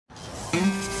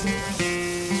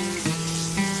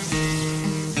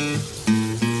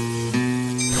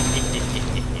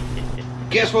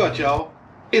Guess what, y'all?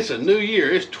 It's a new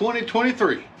year. It's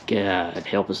 2023. God,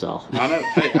 help us all. I know.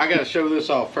 Hey, I got to show this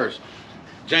off first.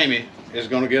 Jamie is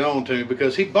going to get on to me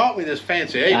because he bought me this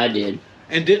fancy apron. I did.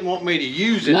 And didn't want me to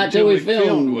use it Not until we we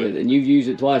filmed with it. And you've used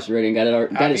it twice already and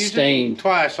got it stained.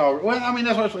 Twice already. Well, I mean,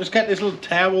 that's what it's got, this little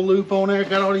towel loop on there.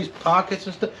 Got all these pockets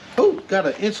and stuff. Oh, got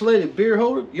an insulated beer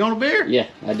holder. You want a beer? Yeah,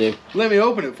 I do. Let me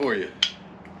open it for you.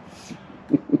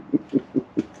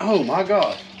 Oh, my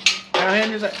gosh. How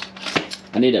handy is that?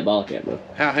 I need that bottle cap, bro.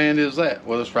 How handy is that?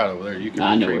 Well, it's right over there. You can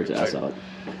I know retrieve where it's at. I saw it.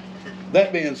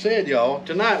 That being said, y'all,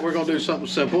 tonight we're going to do something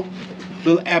simple.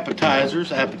 Little appetizers.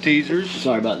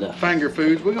 Sorry about that. Finger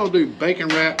foods. We're going to do bacon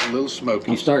wrap and little Smokies.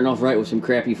 I'm starting off right with some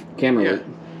crappy camera work.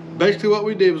 Basically what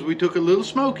we did was we took a little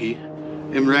Smoky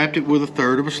and wrapped it with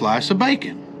 1/3 of a slice of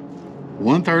bacon.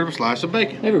 1/3 of a slice of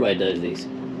bacon. Everybody does these.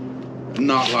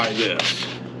 Not like this.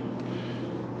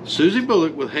 Susie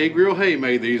Bullock with Hay Grill Hay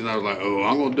made these, and I was like, oh,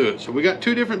 I'm going to do it. So we got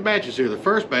 2 different batches here. The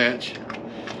first batch,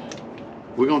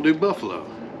 we're going to do buffalo.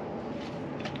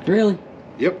 Really?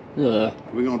 Yep. We're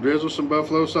going to drizzle some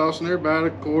buffalo sauce in there,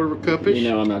 about 1/4 cup-ish. You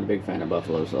know I'm not a big fan of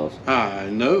buffalo sauce. I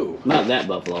know. Not that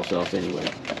buffalo sauce, anyway.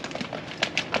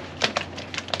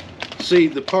 See,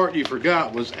 the part you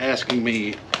forgot was asking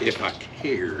me if I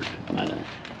cared. I know.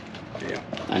 Yeah.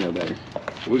 I know better.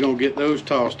 We're going to get those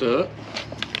tossed up.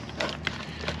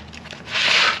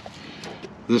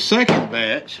 The second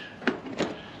batch,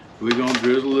 we're going to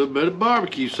drizzle a little bit of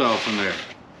barbecue sauce in there.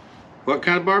 What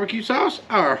kind of barbecue sauce?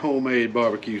 Our homemade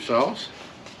barbecue sauce.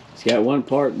 It's got 1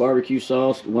 part barbecue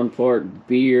sauce, 1 part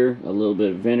beer, a little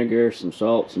bit of vinegar, some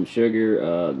salt, some sugar,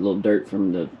 a little dirt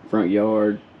from the front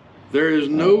yard. There is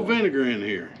no vinegar in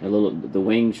here. The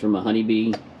wings from a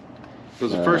honeybee.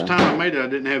 Because the first time I made it, I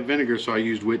didn't have vinegar, so I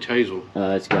used witch hazel.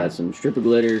 It's got some strip of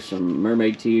glitter, some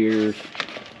mermaid tears.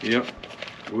 Yep.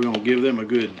 We're going to give them a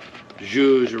good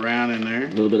zhuzh around in there. A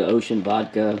little bit of ocean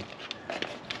vodka.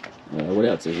 What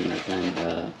else is in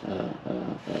that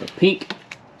thing?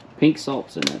 Pink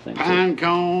salt's in that thing. Pine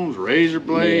cones, razor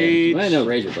blades. Yeah. Well, I know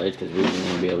razor blades because we didn't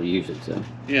want to be able to use it, so.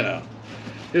 You know,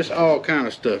 just all kind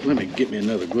of stuff. Let me get me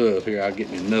another glove here. I'll get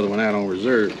me another one out on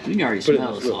reserve. You can already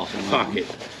smell the sauce in pocket.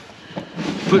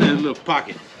 Put it in a little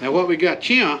pocket. Now what we got,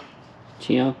 chia.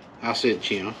 Chia? I said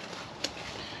chia.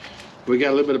 We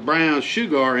got a little bit of brown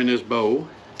sugar in this bowl.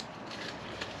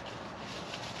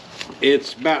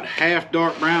 It's about half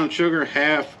dark brown sugar,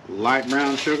 half light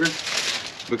brown sugar,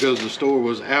 because the store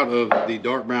was out of the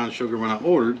dark brown sugar when I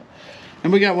ordered.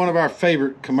 And we got one of our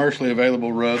favorite commercially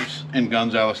available rubs in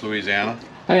Gonzales, Louisiana.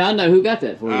 Hey, I know who got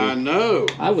that for you. I know.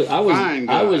 I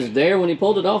was there when he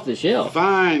pulled it off the shelf.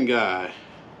 Fine guy.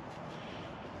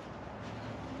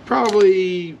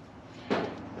 Probably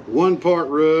 1 part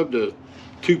rub to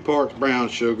 2 parts brown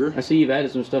sugar. I see you've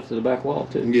added some stuff to the back wall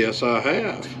too. Yes, I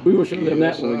have. We will show them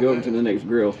that when we go over to the next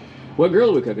grill. What grill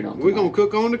are we cooking on tonight? We're going to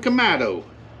cook on the Kamado.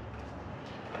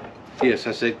 Yes,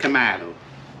 I said Kamado.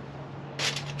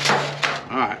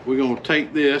 Alright, we're going to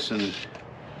take this and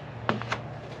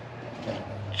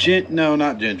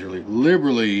not gingerly,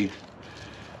 liberally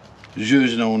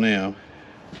zhuzh it on them.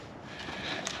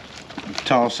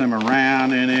 Toss them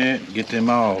around in it, get them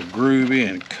all groovy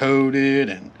and coated,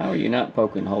 and how are you not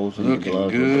poking holes in your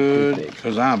gloves? Looking good,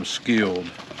 because I'm skilled.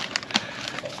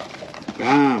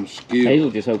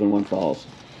 Hazel just hoping 1 falls.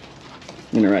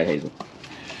 In the right, Hazel.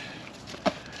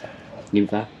 Give me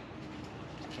 5.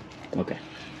 Okay.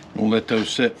 We'll let those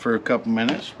sit for a couple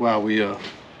minutes while we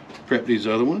prep these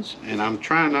other ones. And I'm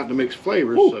trying not to mix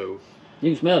flavors, so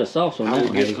you can smell the sauce on that one. I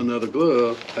will get another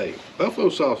glove. Hey, buffalo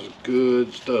sauce is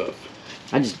good stuff.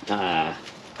 That's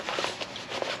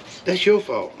your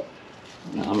fault.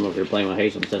 I'm over here playing with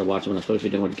Hazel instead of watching what I'm supposed to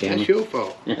be doing with the camera. That's your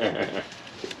fault.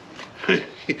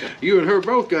 You and her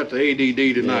both got the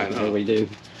ADD tonight, yeah, we do.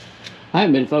 I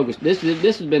haven't been focused. This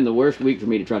has been the worst week for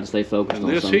me to try to stay focused on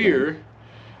this something. Here,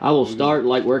 I will start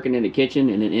like working in the kitchen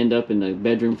and then end up in the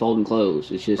bedroom folding clothes.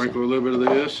 It's just sprinkle a little bit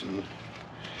of this. And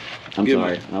I'm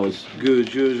sorry. I was good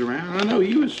zhuzh around. I know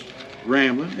you was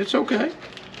rambling. It's okay.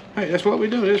 Hey, that's what we're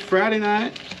doing. It's Friday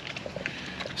night,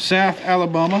 South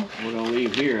Alabama. We're gonna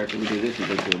leave here after we do this and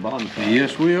go to a bonfire.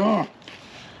 Yes, we are.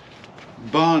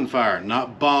 Bonfire,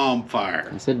 not bonfire.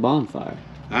 I said bonfire.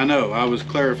 I know. I was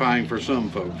clarifying for some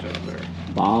folks out there.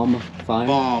 Bonfire?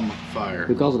 Bonfire.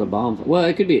 Who calls it a bonfire? Well,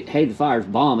 it could be, hey, the fire's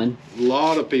bombing. A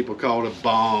lot of people call it a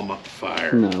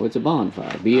bonfire. No, it's a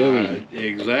bonfire. B-O-N.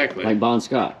 Exactly. Like Bon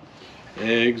Scott.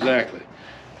 Exactly.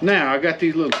 Now, I got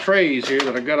these little trays here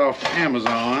that I got off the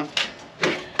Amazon.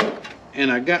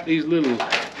 And I got these little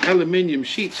aluminum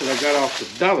sheets that I got off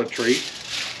the Dollar Tree.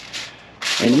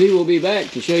 And we will be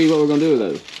back to show you what we're going to do with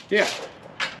those. Yeah.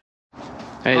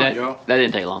 Hey, All right, y'all. that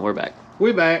didn't take long. We're back.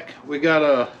 We back. We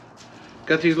got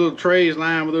these little trays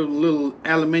lined with those little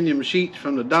aluminum sheets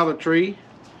from the Dollar Tree.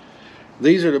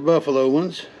 These are the buffalo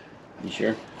ones. You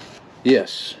sure?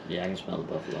 Yes. Yeah, I can smell the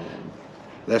buffalo one.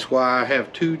 That's why I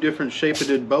have two different shaped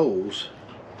bowls.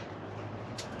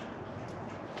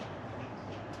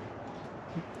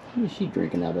 What is she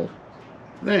drinking out of?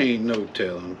 There ain't no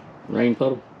telling. Rain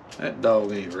puddle? That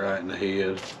dog ain't right in the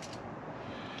head.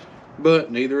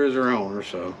 But neither is her owner,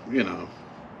 so, you know,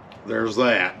 there's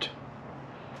that.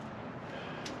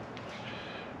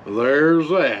 There's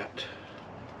that.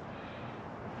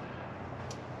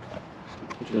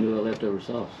 What you gonna do with leftover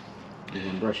sauce? You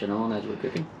gonna brush it on as we're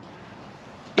cooking?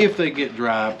 If they get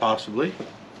dry, possibly.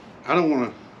 I don't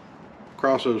want to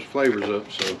cross those flavors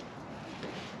up, so.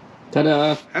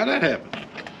 Ta-da! How'd that happen?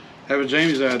 That was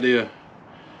Jamie's idea.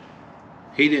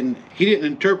 He didn't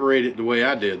interpret it the way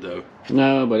I did, though.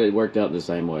 No, but it worked out the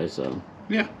same way, so.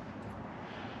 Yeah.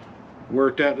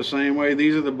 Worked out the same way.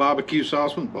 These are the barbecue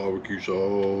sauce ones. Barbecue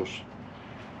sauce.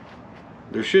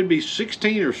 There should be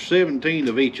 16 or 17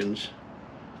 of each ones.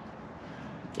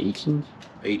 Each ones?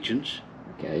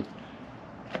 Okay.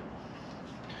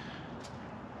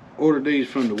 Ordered these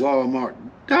from the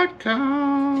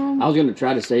Walmart.com. I was gonna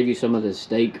try to save you some of the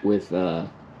steak with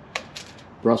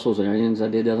Brussels and onions I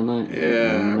did the other night.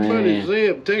 Yeah, Oh, our buddy man.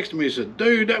 Zeb texted me and said,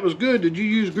 dude, that was good. Did you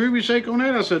use groovy steak on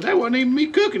that? I said, that wasn't even me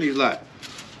cooking. He's like,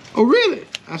 oh, really?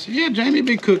 I said, yeah, Jamie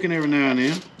be cooking every now and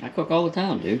then. I cook all the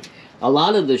time, dude. A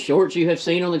lot of the shorts you have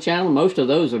seen on the channel, most of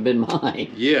those have been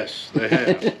mine. Yes, they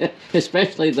have.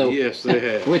 Especially the... Yes, they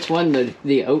have. Which one?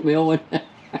 The oatmeal one?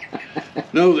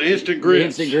 No, the instant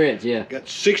grits. The instant grits, yeah. Got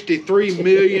 63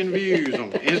 million views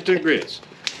on instant grits.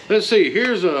 Let's see.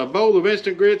 Here's a bowl of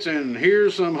instant grits, and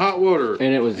here's some hot water.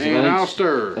 And it was... And I'll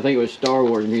stir. I think it was Star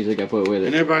Wars music I put with it.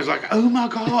 And everybody's like, oh my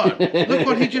God, look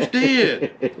what he just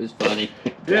did. It was funny.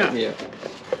 Yeah. Yeah.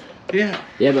 Yeah.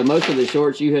 Yeah, but most of the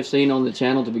shorts you have seen on the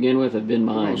channel to begin with have been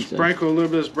I'm mine. gonna So. sprinkle a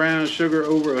little bit of this brown sugar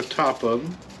over the top of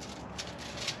them,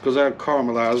 because that'll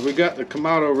caramelize. We got the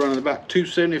Kamado running about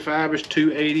 275-ish,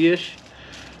 280-ish.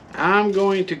 I'm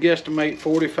going to guesstimate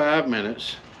 45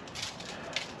 minutes.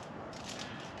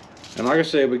 And like I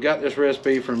said, we got this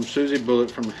recipe from Susie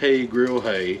Bullitt from Hay Grill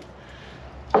Hay.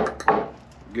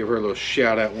 Give her a little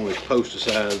shout out when we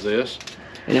posticize this.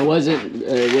 And it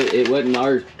wasn't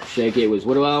our shake. It was,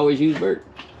 what do I always use, Bert?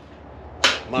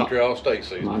 Montreal steak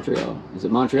seasoning. Montreal. Is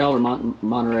it Montreal or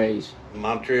Monterey's?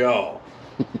 Montreal.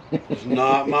 It's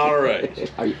not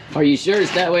Monterey's. Are you sure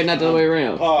it's that way, not the other way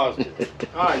around? Positive.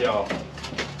 All right, y'all.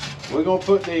 We're gonna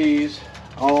put these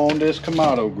on this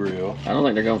Kamado grill. I don't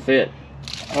think they're gonna fit.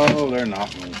 Oh, they're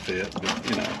not gonna fit, but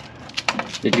you know.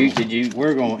 Did you?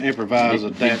 We're gonna improvise,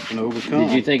 adapt, and overcome.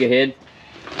 Did you think ahead?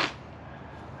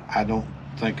 I don't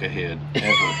think ahead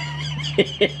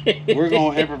ever. We're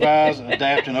gonna improvise,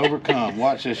 adapt, and overcome.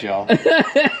 Watch this, y'all.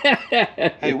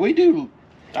 Hey, we do.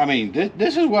 I mean,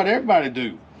 this is what everybody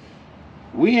do.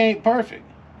 We ain't perfect,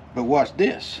 but watch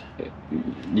this.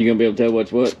 You gonna be able to tell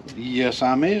what's what? Yes,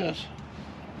 I'm is.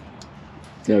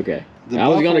 Okay. I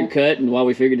was gonna cut and while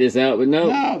we figured this out, but no.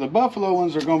 No, the buffalo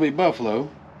ones are gonna be buffalo.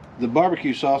 The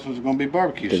barbecue sauce ones are gonna be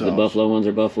barbecue sauce. Because the buffalo ones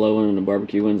are buffalo and the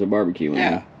barbecue ones are barbecue.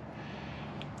 Yeah.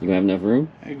 You gonna have enough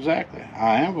room? Exactly.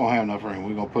 I am gonna have enough room.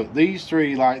 We're gonna put these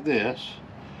three like this.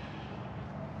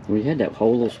 Well, you had that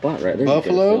whole little spot right there.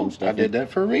 Buffalo. I did that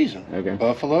for a reason. Okay.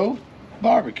 Buffalo,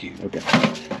 barbecue. Okay.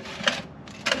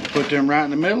 Put them right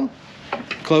in the middle.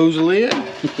 Close the lid.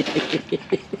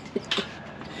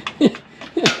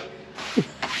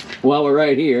 While we're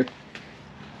right here.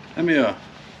 Let me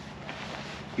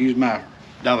use my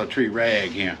Dollar Tree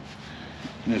rag here.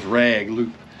 And this rag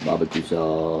loop. Barbecue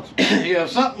sauce. Yeah,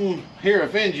 if something here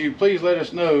offends you, please let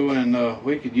us know, and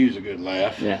we could use a good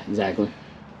laugh. Yeah, exactly.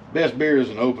 Best beer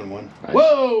is an open one. Right.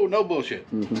 Whoa, no bullshit.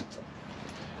 Mm-hmm.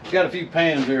 Got a few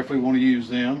pans there if we want to use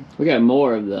them. We got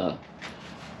more of the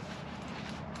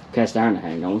cast iron to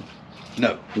hang on.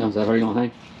 No. No, is that how you're gonna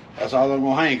hang? That's all I'm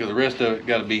going to hang, because the rest of it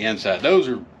got to be inside. Those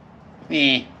are,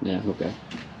 eh. Yeah, okay.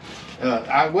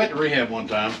 I went to rehab one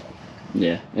time.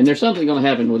 Yeah, and there's something gonna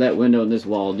happen with that window and this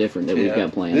wall different that we've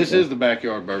got planned. This is the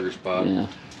backyard burger spot. Yeah.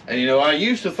 And you know, I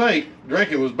used to think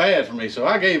drinking was bad for me, so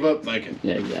I gave up thinking.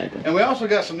 Yeah, exactly. And we also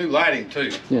got some new lighting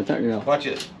too. Yeah, turn it off. Watch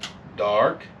this.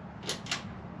 Dark,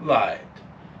 light.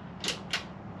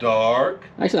 Dark,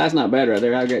 Actually, that's not bad right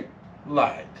there. I got.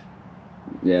 light.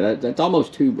 Yeah, that's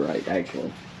almost too bright,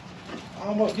 actually.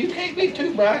 Almost. You can't be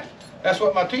too bright. That's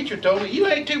what my teacher told me. You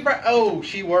ain't too bright. Oh,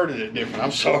 she worded it different.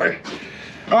 I'm sorry.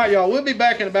 All right, y'all. We'll be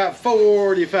back in about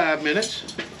 45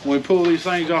 minutes when we pull these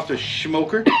things off the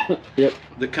smoker. Yep.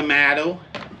 The Kamado.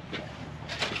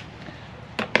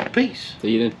 Peace.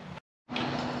 See you then.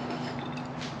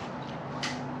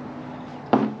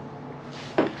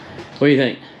 What do you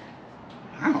think?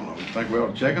 I don't know. You think we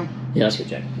ought to check them? Yeah, let's go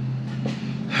check.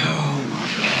 Oh my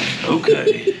gosh.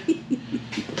 Okay.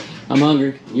 I'm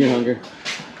hungry. You're hungry.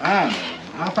 I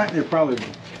know. I think they'll probably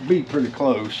be pretty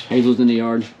close. Hazel's in the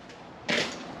yard.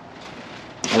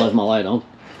 I left my light on.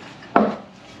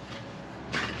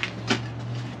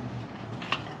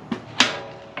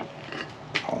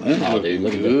 Oh, that's Oh, dude,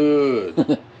 look at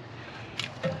good.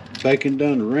 Bacon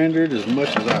done rendered as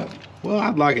much as well,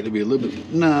 I'd like it to be a little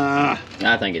bit. Nah.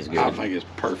 I think it's good. I think it's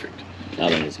perfect. I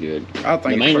think it's good. I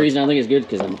think the main reason I think it's good is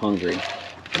because I'm hungry.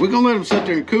 We're gonna let them sit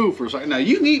there and cool for a second. Now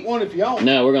you can eat one if you want.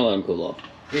 No, we're gonna let them cool off.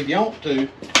 If you want to.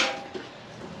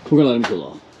 We're gonna let them cool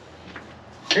off.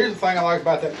 Here's the thing I like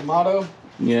about that Kamado.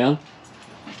 Yeah.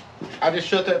 I just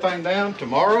shut that thing down.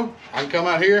 Tomorrow I can come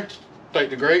out here, take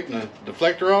the grate and the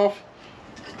deflector off.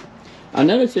 I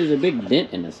noticed there's a big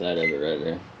dent in the side of it right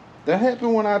there. That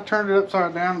happened when I turned it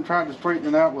upside down and tried to straighten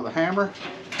it out with a hammer.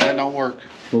 That don't work.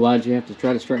 Well, why'd you have to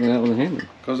try to straighten it out with a hammer?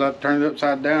 Because I turned it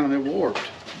upside down and it warped.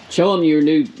 Show them your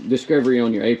new discovery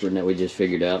on your apron that we just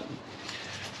figured out.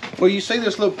 Well, you see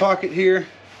this little pocket here?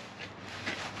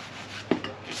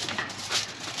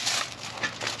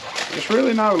 It's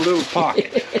really not a little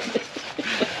pocket.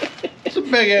 It's a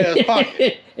big ass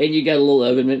pocket. And you got a little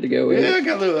oven mitt to go with Yeah, I it?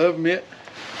 got a little oven mitt.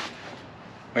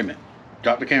 Wait a minute.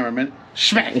 Drop the camera a minute.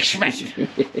 Smack, smack.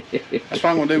 That's what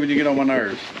I'm going to do when you get on my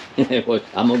nerves.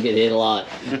 I'm going to get hit a lot.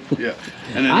 Yeah.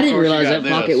 And then, I of didn't course, you realize got that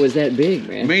pocket was that big,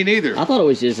 man. Me neither. I thought it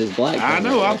was just this black I part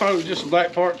know. right I there. thought it was just a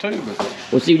black part too, but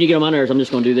Well, see, when you get on my nerves, I'm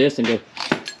just going to do this and go.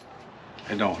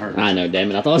 it don't hurt. I know, damn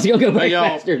it. I thought I was going to go back Hey, y'all,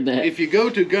 faster than that. if you go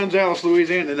to Gonzales,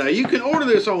 Louisiana, now you can order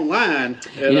this online.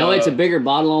 At, You know, it's a bigger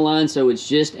bottle online, so it's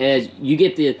just as you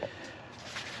get your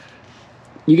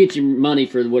money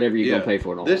for whatever you're gonna pay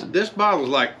for it online. This bottle's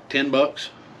like $10.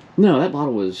 No, that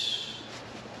bottle was,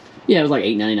 yeah, it was like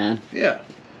 $8.99. Yeah,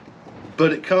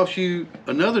 but it costs you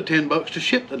another $10 to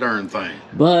ship the darn thing.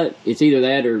 But it's either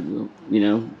that or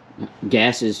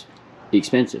gas is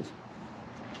expensive.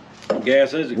 Gas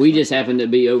is expensive. We just happened to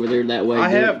be over there that way. I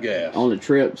have gas. On a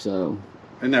trip, so.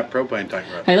 And that propane tank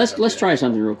right Hey, there. let's try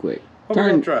something real quick. What we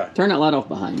gonna try? Turn that light off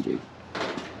behind you.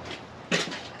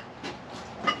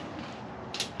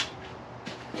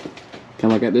 Come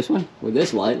back up this way with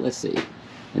this light. Let's see.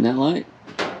 And that light.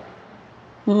 I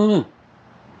don't know.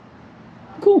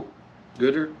 Cool.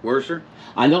 Gooder, worser.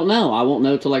 I don't know. I won't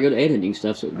know till I go to editing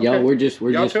stuff. So Okay. y'all, we're just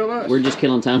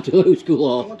killing time till those cool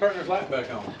I'm off. gonna turn this light back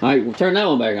on. All right, we'll turn that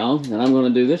one back on, and I'm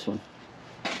going to do this one.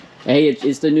 Hey,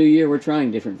 it's the new year. We're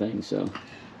trying different things, so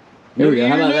here we go.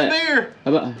 How about that? Deer.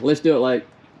 How about let's do it like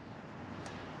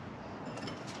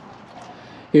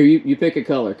here. You pick a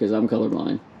color because I'm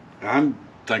colorblind. I'm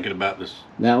thinking about this.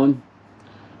 That one.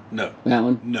 No. That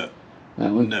one. No.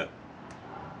 That one. No.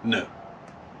 No.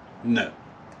 No.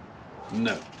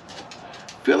 No.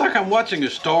 Feel like I'm watching a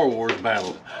Star Wars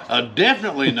battle.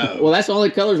 Definitely no. Well, that's the only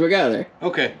colors we got there.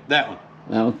 Okay, that one.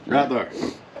 That one. Right there.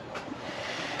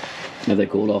 Have they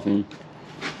cooled off in?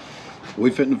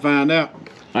 We fitting to find out. All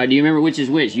right. Do you remember which is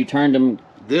which? You turned them.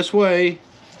 This way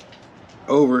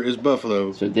over is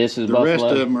buffalo. So this is the buffalo. rest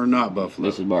of them are not buffalo.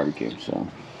 This is barbecue. So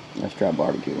let's try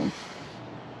barbecue one.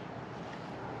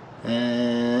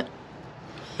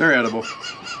 They're edible.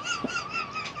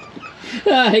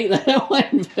 I hate that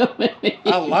one.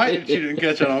 I like that you didn't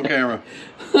catch it on camera.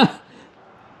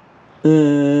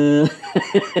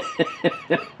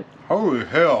 Holy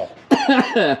hell.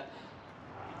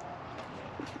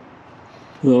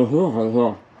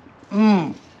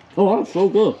 Oh, that's so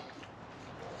good.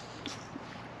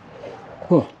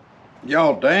 Huh.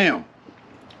 Y'all damn.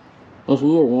 That's a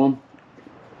little warm.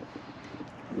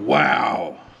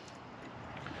 Wow.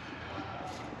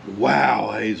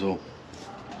 Wow, Hazel.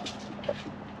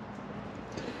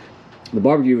 The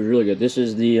barbecue was really good. This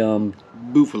is the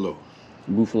Buffalo.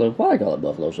 buffalo. Why do I call it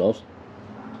buffalo sauce?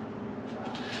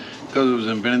 Because it was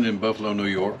invented in Buffalo, New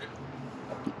York.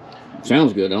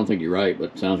 Sounds good. I don't think you're right,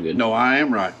 but sounds good. No, I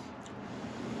am right.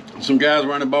 Some guys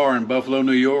run a bar in Buffalo,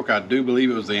 New York. I do believe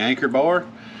it was the Anchor Bar.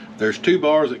 There's two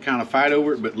bars that kind of fight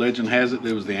over it, but legend has it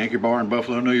was the Anchor Bar in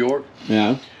Buffalo, New York.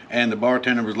 Yeah. And the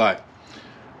bartender was like,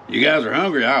 "You guys are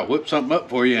hungry, I'll whip something up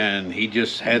for you." And he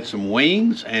just had some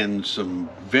wings and some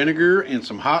vinegar and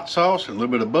some hot sauce and a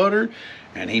little bit of butter.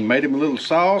 And he made him a little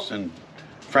sauce and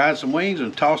fried some wings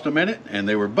and tossed them in it. And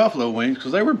they were buffalo wings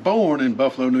because they were born in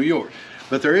Buffalo, New York.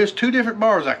 But there is two different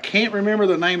bars. I can't remember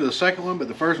the name of the second one, but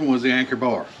the first one was the Anchor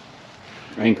Bar.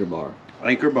 Anchor Bar.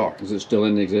 Anchor Bar. Is it still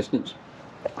in existence?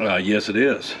 Yes, it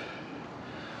is.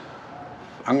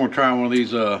 I'm going to try one of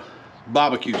these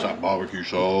Barbecue sauce. Barbecue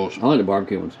sauce. I like the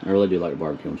barbecue ones. I really do like the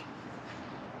barbecue ones.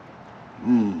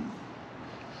 Mmm.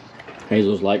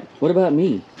 Hazel's like, what about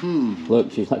me?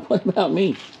 Look, she's like, what about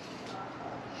me?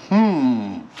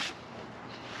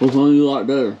 Which one do you like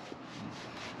better?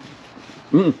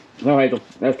 No, Hazel,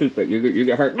 that's too thick. You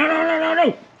get hurt.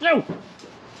 No.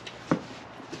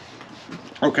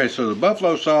 Okay, so the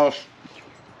buffalo sauce,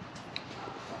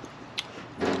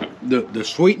 the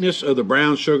sweetness of the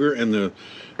brown sugar and the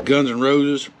Guns N'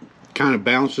 Roses kind of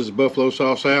balances the buffalo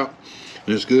sauce out.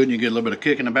 And it's good, and you get a little bit of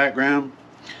kick in the background.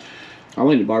 I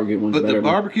like the barbecue ones But better. the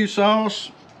barbecue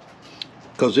sauce,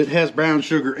 because it has brown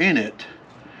sugar in it,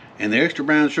 and the extra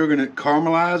brown sugar that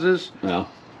caramelizes, Yeah.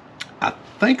 I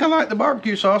think I like the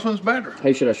barbecue sauce ones better.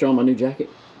 Hey, should I show them my new jacket?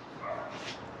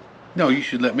 No, you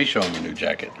should let me show him your new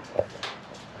jacket.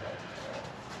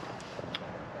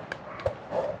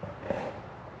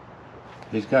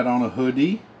 He's got on a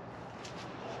hoodie.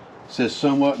 Says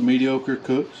somewhat mediocre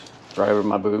cooks. Right over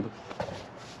my boob.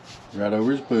 Right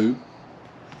over his boob.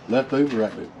 Left boob,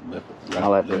 right boob. Left, right, My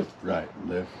left left, right,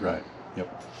 left, right.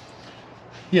 Yep.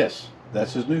 Yes,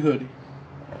 that's his new hoodie.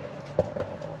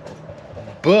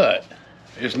 But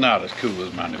it's not as cool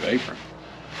as my new apron.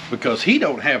 Because he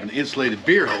don't have an insulated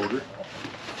beer holder.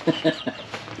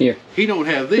 Here. He don't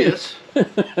have this.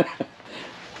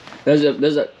 There's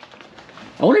a.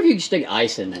 I wonder if you can stick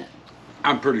ice in that.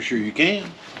 I'm pretty sure you can.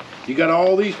 You got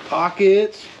all these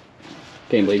pockets.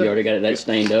 Can't believe you already got it that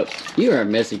stained up. You are a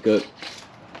messy cook.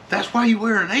 That's why you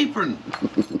wear an apron.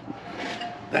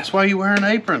 That's why you wear an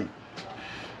apron.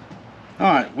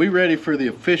 All right, we ready for the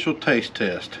official taste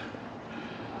test.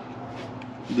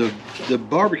 The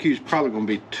barbecue's probably going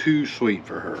to be too sweet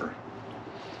for her.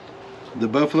 The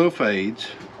buffalo fades,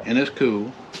 and it's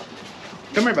cool.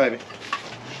 Come here, baby.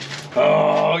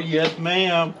 Oh, yes,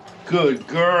 ma'am. Good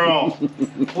girl.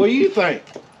 What do you think?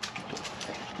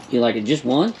 You like it just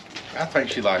one? I think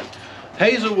she likes it.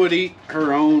 Hazel would eat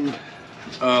her own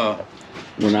We're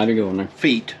not even going there.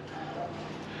 feet.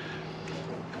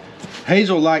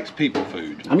 Hazel likes people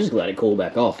food. I'm just glad it cooled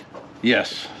back off.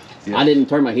 Yes. Yes. I didn't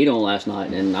turn my heat on last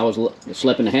night, and I was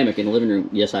slept in a hammock in the living room.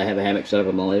 Yes, I have a hammock set up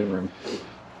in my living room.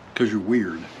 Because you're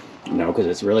weird. No, because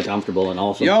it's really comfortable and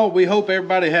awesome. Y'all, we hope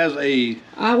everybody has a...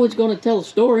 I was going to tell a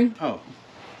story, Oh.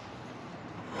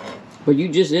 but you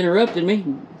just interrupted me.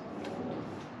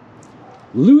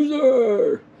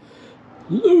 Loser!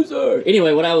 Loser!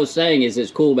 Anyway, what I was saying is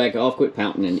it's cool back off. Quit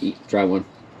pouting and eat. Try one.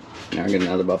 Now I get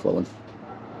another buffalo one.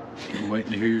 I'm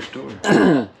waiting to hear your story.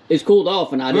 It's cooled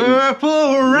off, and I didn't.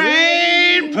 Purple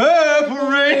rain, purple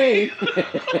rain.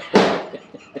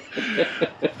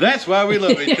 That's why we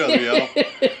love each other, y'all.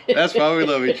 That's why we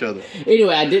love each other.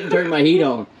 Anyway, I didn't turn my heat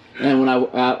on, and when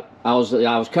I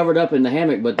was covered up in the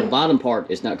hammock, but the bottom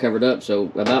part is not covered up.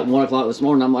 So about 1 o'clock this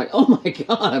morning, I'm like, oh my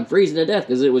God, I'm freezing to death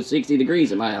because it was 60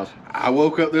 degrees in my house. I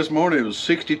woke up this morning, it was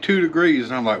 62 degrees,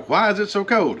 and I'm like, why is it so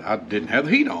cold? I didn't have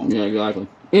the heat on. Yeah, exactly.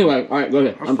 Anyway, all right, go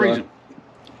ahead. I'm freezing.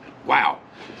 Wow.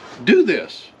 Do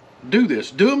this. Do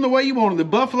this. Do them the way you want them. The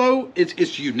buffalo,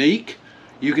 it's unique.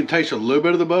 You can taste a little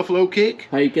bit of the buffalo kick.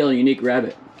 How you kill a unique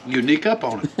rabbit? Unique up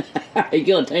on it. How you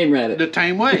kill a tame rabbit? The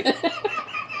tame way.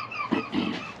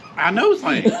 I know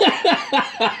things.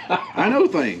 I know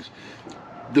things.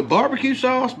 The barbecue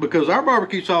sauce, because our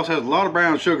barbecue sauce has a lot of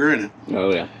brown sugar in it.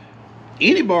 Oh yeah.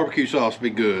 Any barbecue sauce would be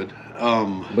good.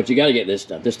 But you got to get this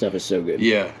stuff. This stuff is so good.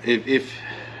 Yeah. If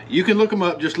you can look them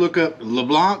up, just look up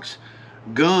LeBlanc's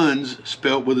Guns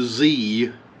spelt with a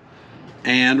Z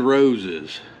and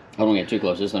Roses. I don't get too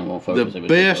close. This thing won't focus. The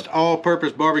best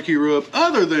all-purpose barbecue rub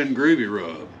other than Groovy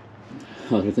Rub.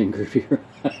 Other than Groovy Rub.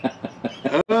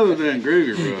 Other than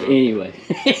Groovy Rub. Anyway,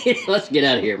 let's get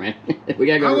out of here, man. We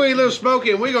gotta go. I'm gonna eat a little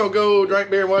Smoky, and we're gonna go drink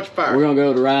beer and watch fire. We're gonna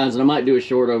go to Ryan's, and I might do a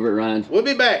short over at Ryan's. We'll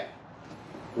be back.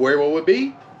 Where will we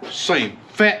be? Same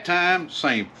fat time,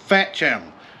 same fat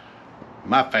channel.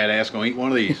 My fat ass gonna eat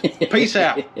one of these. Peace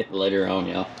out. Later on,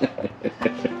 y'all.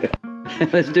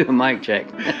 Let's do a mic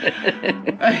check.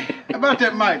 Hey, how about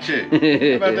that mic check? How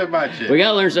about that mic check? We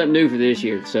gotta learn something new for this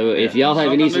year. So if y'all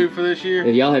have any new for this year,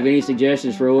 if y'all have any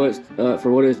suggestions for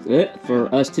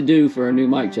for us to do for a new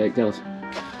mic check, tell us.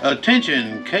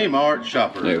 Attention Kmart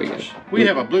shoppers. There we go. We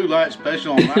have a blue light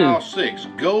special on aisle 6.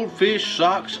 Goldfish,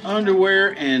 socks,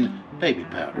 underwear, and baby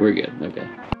powder. We're good. Okay.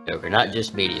 Mediocre, not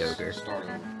just mediocre.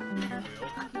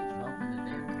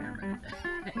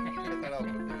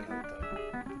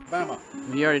 Mama.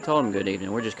 You already told him good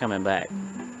evening. We're just coming back.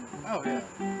 Oh yeah.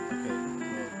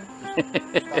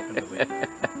 Okay. Well,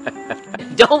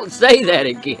 Don't say that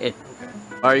again. Okay.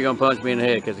 Are you gonna punch me in the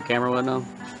head because the camera wasn't on?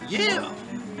 Yeah.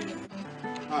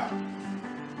 All right.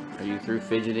 Are you through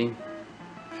fidgeting?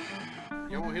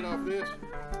 Y'all want to hit off this?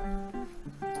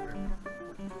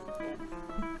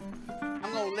 I'm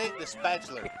gonna lick the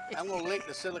spatula. I'm gonna lick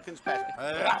the silicone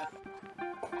spatula.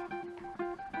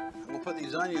 I'm gonna put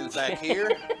these onions back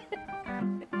here.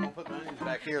 I'm gonna put the onions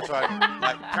back here so I can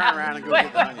like turn around and go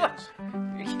get the onions.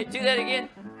 You can do that again?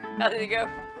 How did it go?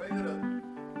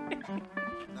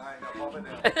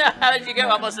 How did you go?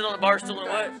 I must sit on the bar stool or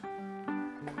what?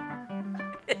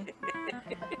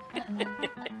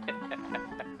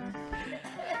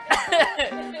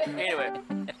 Anyway.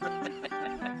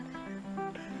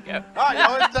 Go. Alright,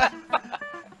 y'all, it's done.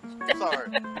 Sorry.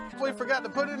 We forgot to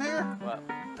put in here? What?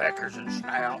 Peckers and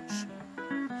snouts.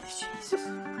 Jesus.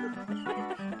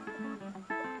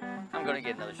 I'm gonna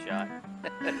get another shot.